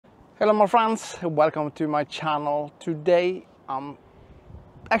Hello my friends, welcome to my channel. Today I'm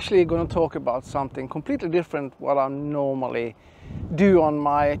actually going to talk about something completely different what I normally do on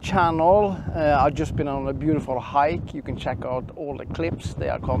my channel. I've just been on a beautiful hike. You can check out all the clips, they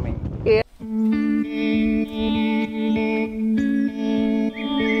are coming here.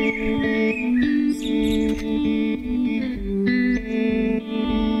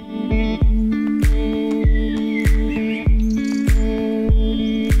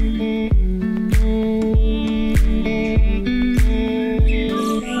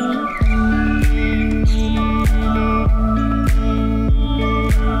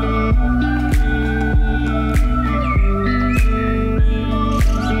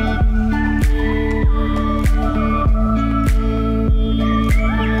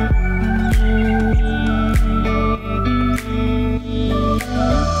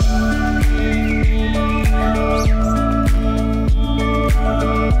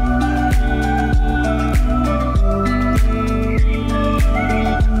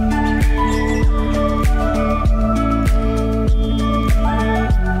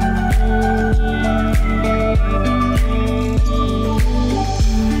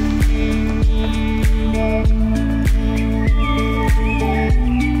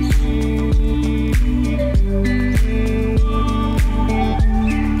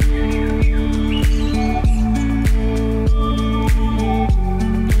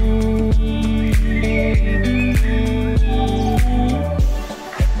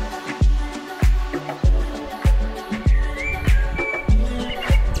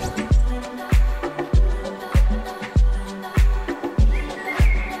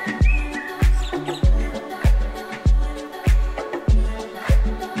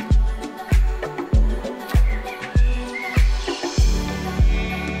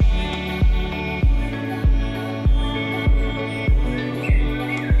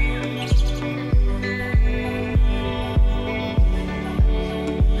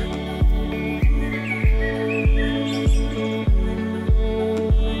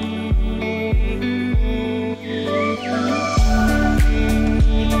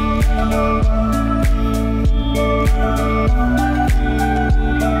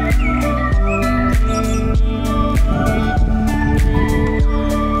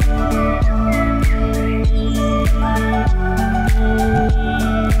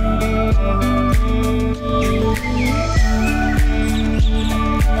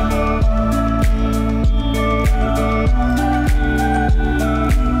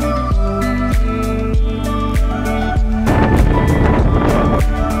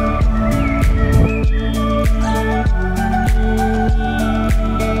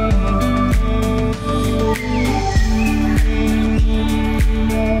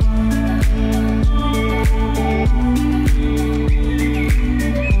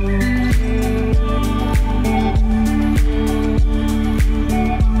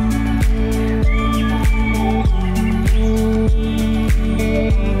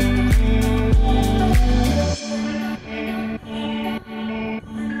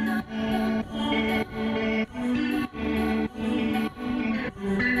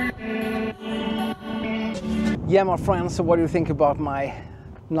 Yeah my friends, so what do you think about my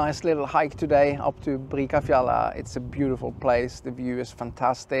nice little hike today up to Versatility? It's a beautiful place, the view is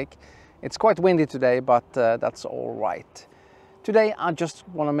fantastic. It's quite windy today, but that's all right. Today I just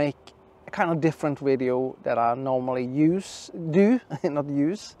want to make a kind of different video that I normally not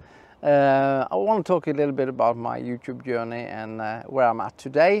use. I want to talk a little bit about my YouTube journey and where I'm at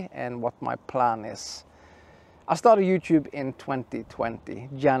today and what my plan is. I started YouTube in 2020,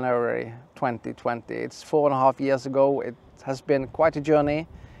 January 2020. It's 4.5 years ago. It has been quite a journey,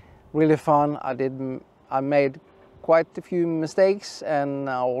 really fun. I made quite a few mistakes and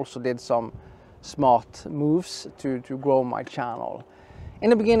I also did some smart moves to grow my channel. In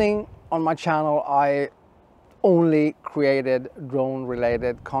the beginning on my channel, I only created drone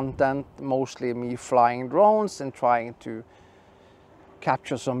related content, mostly me flying drones and trying to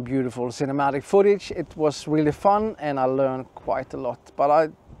capture some beautiful cinematic footage. It was really fun and I learned quite a lot, but I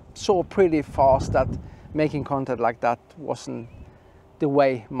saw pretty fast that making content like that wasn't the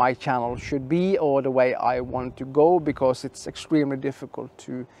way my channel should be or the way I want to go, because it's extremely difficult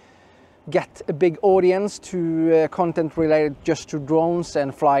to get a big audience to content related just to drones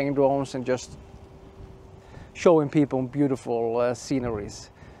and flying drones and just showing people beautiful sceneries.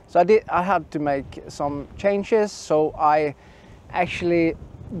 So I had to make some changes, so I actually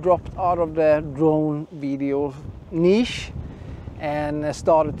dropped out of the drone video niche and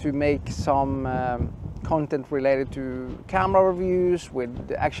started to make some content related to camera reviews with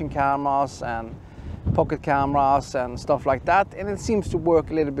the action cameras and pocket cameras and stuff like that, and it seems to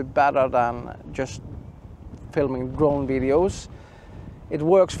work a little bit better than just filming drone videos. It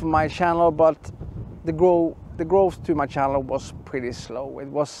works for my channel, but the growth to my channel was pretty slow. It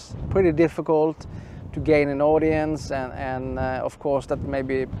was pretty difficult to gain an audience, and of course that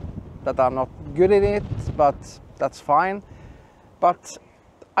maybe that I'm not good at it, but that's fine. But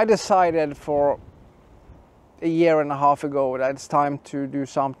I decided for a year and a half ago that it's time to do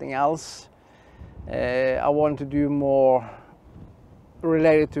something else. I want to do more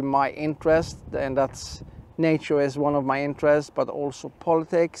related to my interest, and that's nature is one of my interests, but also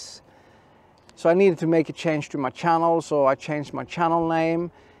politics. So I needed to make a change to my channel, so I changed my channel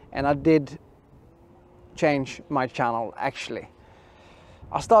name, and I did change my channel actually.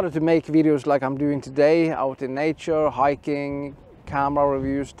 I started to make videos like I'm doing today, out in nature, hiking, camera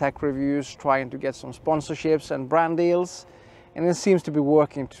reviews, tech reviews, trying to get some sponsorships and brand deals, and it seems to be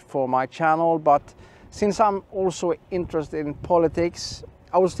working for my channel. But since I'm also interested in politics,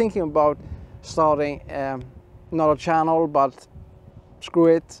 I was thinking about starting another channel, but screw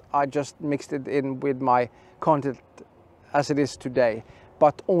it, I just mixed it in with my content as it is today,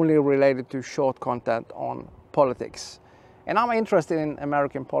 but only related to short content on politics. And I'm interested in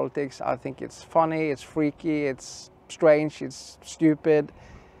American politics. I think it's funny, it's freaky, it's strange, it's stupid,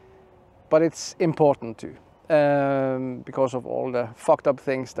 but it's important too, because of all the fucked up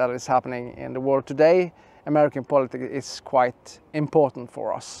things that is happening in the world today. American politics is quite important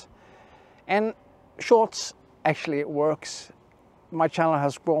for us. And shorts actually works. My channel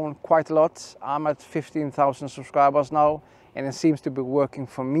has grown quite a lot. I'm at 15,000 subscribers now, and it seems to be working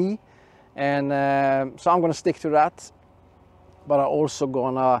for me. And so I'm gonna stick to that. But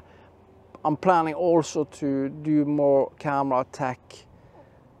I'm planning also to do more camera tech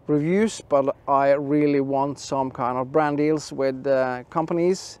reviews, but I really want some kind of brand deals with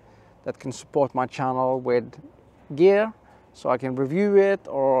companies that can support my channel with gear, so I can review it,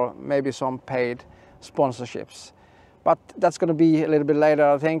 or maybe some paid sponsorships. But that's going to be a little bit later.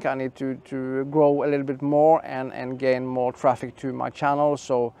 I think I need to grow a little bit more and gain more traffic to my channel,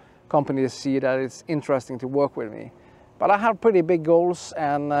 so companies see that it's interesting to work with me. But I have pretty big goals,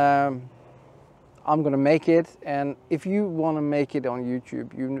 and I'm going to make it. And if you want to make it on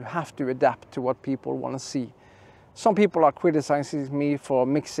YouTube, you have to adapt to what people want to see. Some people are criticizing me for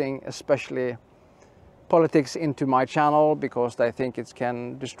mixing especially politics into my channel because they think it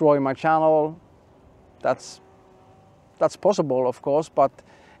can destroy my channel. That's possible, of course, but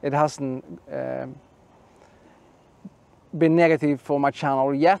it hasn't been negative for my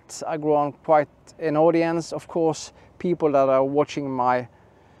channel yet. I grown quite an audience. Of course, people that are watching my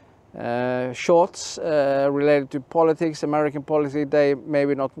shorts related to politics, American politics, they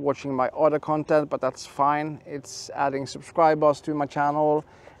maybe not watching my other content, but that's fine. It's adding subscribers to my channel,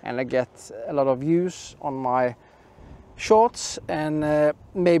 and I get a lot of views on my shorts, and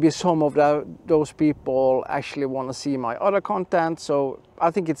maybe some of those people actually want to see my other content. So I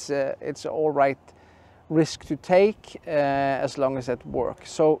think it's all right risk to take as long as it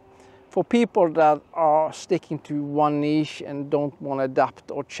works. So for people that are sticking to one niche and don't want to adapt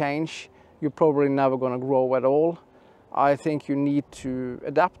or change, you're probably never going to grow at all. I think you need to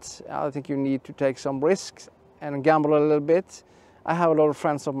adapt. I think you need to take some risks and gamble a little bit. I have a lot of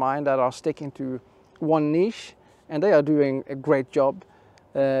friends of mine that are sticking to one niche, and they are doing a great job.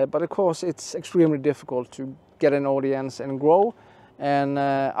 But of course, it's extremely difficult to get an audience and grow. And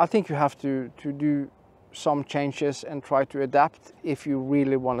I think you have to do some changes and try to adapt if you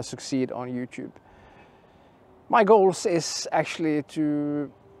really want to succeed on YouTube. My goals is actually to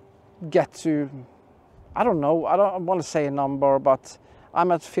get to, I don't know, I don't want to say a number, but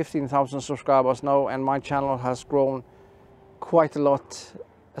I'm at 15,000 subscribers now, and my channel has grown quite a lot,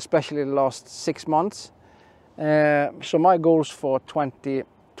 especially the last 6 months. So my goals for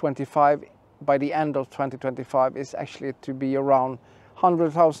 2025, by the end of 2025, is actually to be around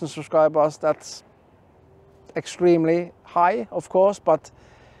 100,000 subscribers. That's extremely high, of course, but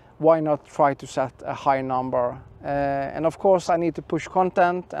why not try to set a high number? And of course, I need to push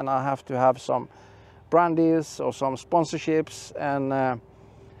content, and I have to have some brand deals or some sponsorships, and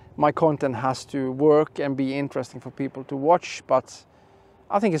my content has to work and be interesting for people to watch. But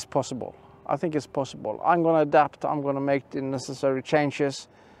I think it's possible. I think it's possible. I'm going to adapt. I'm going to make the necessary changes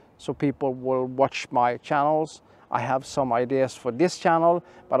so people will watch my channels. I have some ideas for this channel,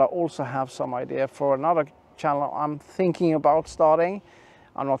 but I also have some idea for another channel I'm thinking about starting.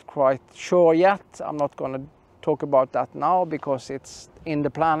 I'm not quite sure yet. I'm not going to talk about that now because it's in the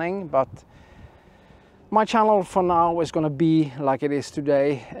planning, but my channel for now is going to be like it is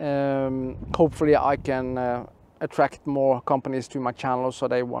today. Hopefully I can attract more companies to my channel, so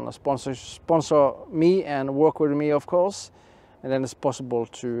they want to sponsor me and work with me, of course, and then it's possible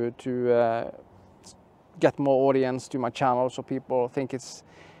to get more audience to my channel, so people think it's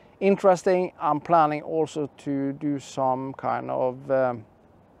interesting. I'm planning also to do some kind of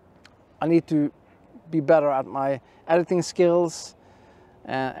I need to be better at my editing skills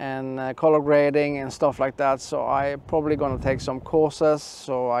and color grading and stuff like that, so I'm probably going to take some courses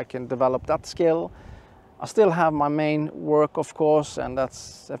so I can develop that skill. I still have my main work, of course, and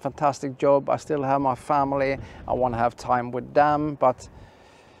that's a fantastic job. I still have my family. I want to have time with them, but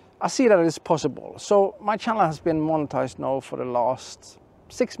I see that it's possible. So my channel has been monetized now for the last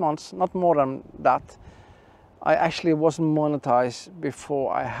 6 months, not more than that. I actually wasn't monetized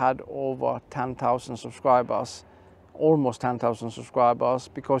before I had over 10,000 subscribers, almost 10,000 subscribers,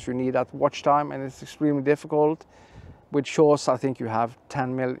 because you need that watch time, and it's extremely difficult. With shorts, I think you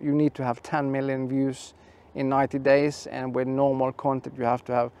need to have 10 million views in 90 days, and with normal content you have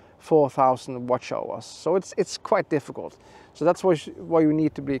to have 4,000 watch hours. So it's quite difficult. So that's why you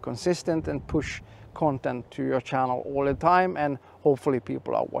need to be consistent and push content to your channel all the time, and hopefully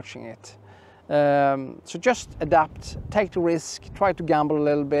people are watching it. So just adapt, take the risk, try to gamble a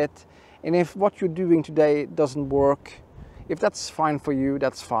little bit, and if what you're doing today doesn't work, if that's fine for you,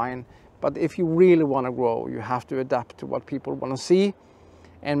 that's fine. But if you really want to grow, you have to adapt to what people want to see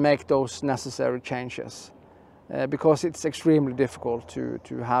and make those necessary changes. Because it's extremely difficult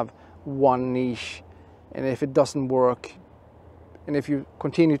to have one niche, and if it doesn't work, and if you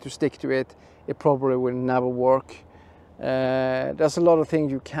continue to stick to it, it probably will never work. There's a lot of things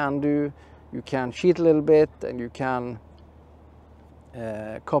you can do. You can cheat a little bit, and you can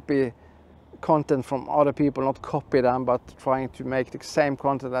copy content from other people, not copy them, but trying to make the same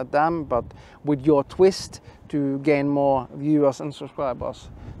content as them, but with your twist to gain more viewers and subscribers.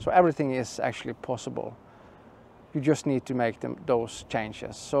 So everything is actually possible. You just need to make those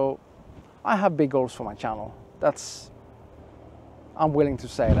changes. So I have big goals for my channel. I'm willing to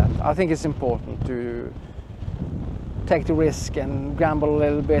say that. I think it's important to take the risk and gamble a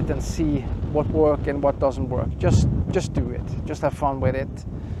little bit and see what works and what doesn't work. Just do it. Just have fun with it.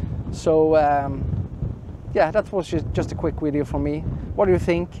 So yeah, that was just a quick video from me. What do you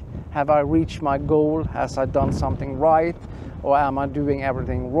think? Have I reached my goal? Has I done something right? Or am I doing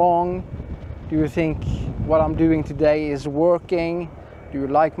everything wrong? Do you think what I'm doing today is working? Do you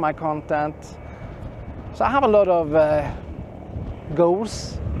like my content? So I have a lot of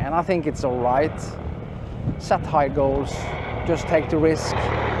goals, and I think it's all right. Set high goals, just take the risk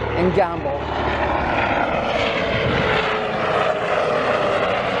and gamble.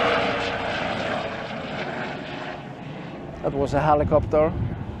 That was a helicopter.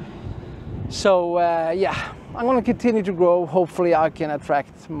 So yeah, I'm going to continue to grow. Hopefully I can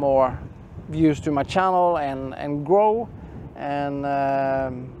attract more views to my channel and grow and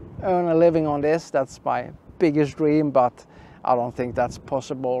earn a living on this. That's my biggest dream, but I don't think that's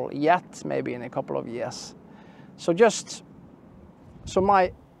possible yet, maybe in a couple of years. So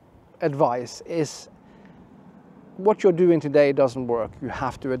my advice is, what you're doing today doesn't work. You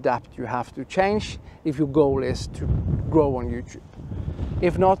have to adapt, you have to change if your goal is to grow on YouTube.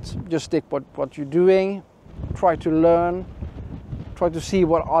 If not, just stick with what you're doing, try to learn, try to see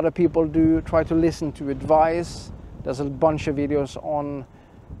what other people do, try to listen to advice. There's a bunch of videos on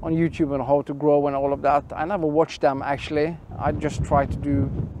YouTube on how to grow and all of that. I never watch them actually. I just try to do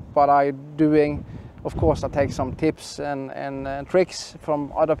what I'm doing. Of course I take some tips and tricks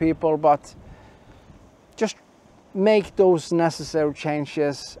from other people, but just make those necessary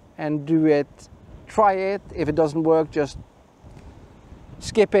changes and do it. Try it. If it doesn't work, just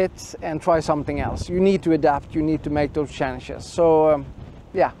skip it and try something else. You need to adapt, you need to make those changes. So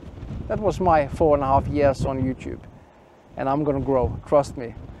yeah, that was my 4.5 years on YouTube, and I'm gonna grow, trust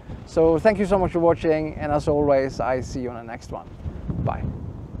me. So thank you so much for watching, and as always, I see you on the next one.